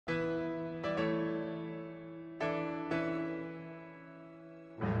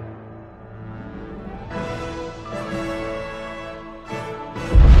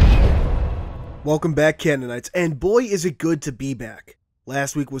Welcome back, Canonites, and boy is it good to be back.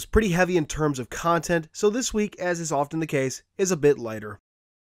 Last week was pretty heavy in terms of content, so this week, as is often the case, is a bit lighter.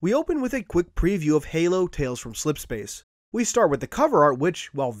 We open with a quick preview of Halo Tales from Slipspace. We start with the cover art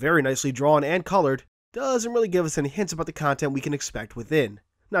which, while very nicely drawn and colored, doesn't really give us any hints about the content we can expect within.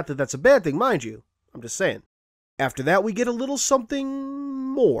 Not that that's a bad thing, mind you, I'm just saying. After that we get a little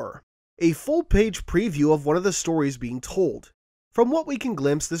something more. A full-page preview of one of the stories being told. From what we can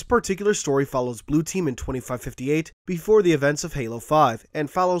glimpse, this particular story follows Blue Team in 2558 before the events of Halo 5, and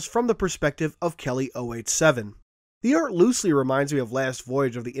follows from the perspective of Kelly 087. The art loosely reminds me of Last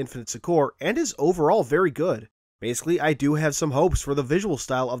Voyage of the Infinite Succor, and is overall very good. Basically, I do have some hopes for the visual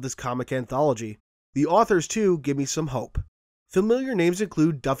style of this comic anthology. The authors too give me some hope. Familiar names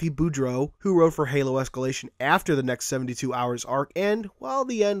include Duffy Boudreau, who wrote for Halo Escalation after the next 72 Hours arc, and while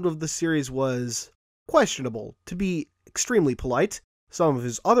the end of the series was questionable, to be extremely polite, some of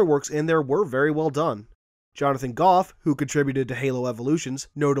his other works in there were very well done. Jonathan Goff, who contributed to Halo Evolutions,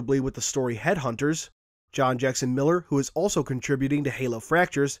 notably with the story Headhunters, John Jackson Miller, who is also contributing to Halo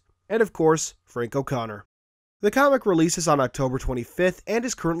Fractures, and of course, Frank O'Connor. The comic releases on October 25th and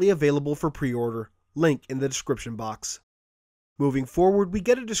is currently available for pre-order, link in the description box. Moving forward, we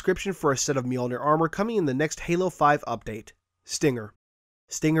get a description for a set of Mjolnir armor coming in the next Halo 5 update, Stinger.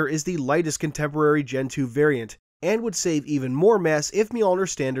 Stinger is the lightest contemporary Gen 2 variant, and would save even more mass if Mjolnir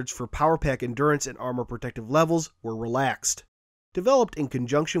standards for power pack endurance and armor protective levels were relaxed. Developed in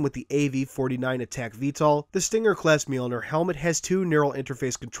conjunction with the AV-49 Attack VTOL, the Stinger-class Mjolnir helmet has two neural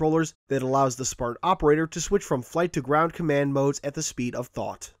interface controllers that allows the Spartan operator to switch from flight to ground command modes at the speed of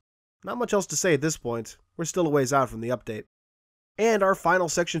thought. Not much else to say at this point, we're still a ways out from the update. And our final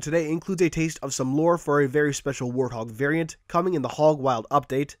section today includes a taste of some lore for a very special Warthog variant coming in the Hog Wild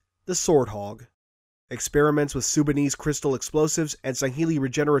update, the Sword Hog. Experiments with Sudanese crystal explosives and Sangheili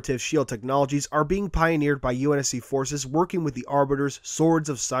regenerative shield technologies are being pioneered by UNSC forces working with the Arbiter's Swords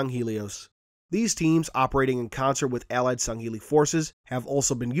of Sanghelios. These teams, operating in concert with allied Sangheili forces, have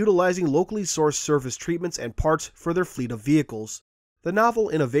also been utilizing locally sourced surface treatments and parts for their fleet of vehicles. The novel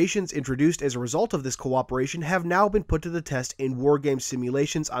innovations introduced as a result of this cooperation have now been put to the test in wargame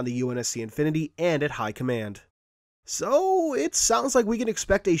simulations on the UNSC Infinity and at High Command. So, it sounds like we can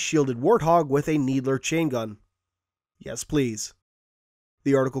expect a shielded Warthog with a Needler chain gun. Yes, please.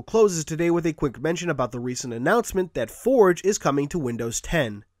 The article closes today with a quick mention about the recent announcement that Forge is coming to Windows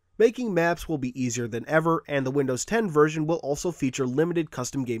 10. Making maps will be easier than ever, and the Windows 10 version will also feature limited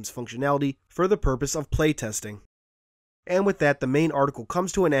custom games functionality for the purpose of playtesting. And with that, the main article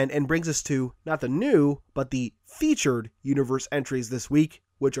comes to an end and brings us to, not the new, but the featured universe entries this week,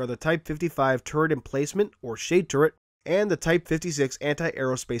 which are the Type 55 Turret Emplacement, or Shade Turret, and the Type 56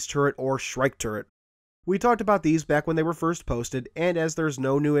 Anti-Aerospace Turret, or Shrike Turret. We talked about these back when they were first posted, and as there's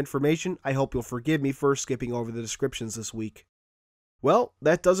no new information, I hope you'll forgive me for skipping over the descriptions this week. Well,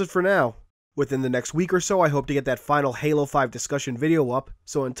 that does it for now. Within the next week or so, I hope to get that final Halo 5 discussion video up,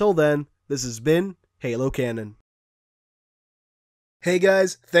 so until then, this has been Halo Canon. Hey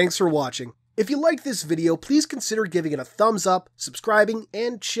guys, thanks for watching. If you liked this video, please consider giving it a thumbs up, subscribing,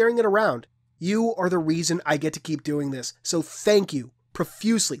 and sharing it around. You are the reason I get to keep doing this, so thank you,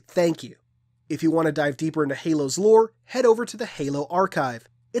 profusely thank you. If you want to dive deeper into Halo's lore, head over to the Halo Archive.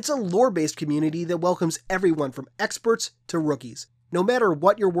 It's a lore-based community that welcomes everyone from experts to rookies. No matter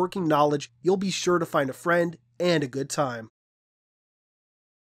what your working knowledge, you'll be sure to find a friend and a good time.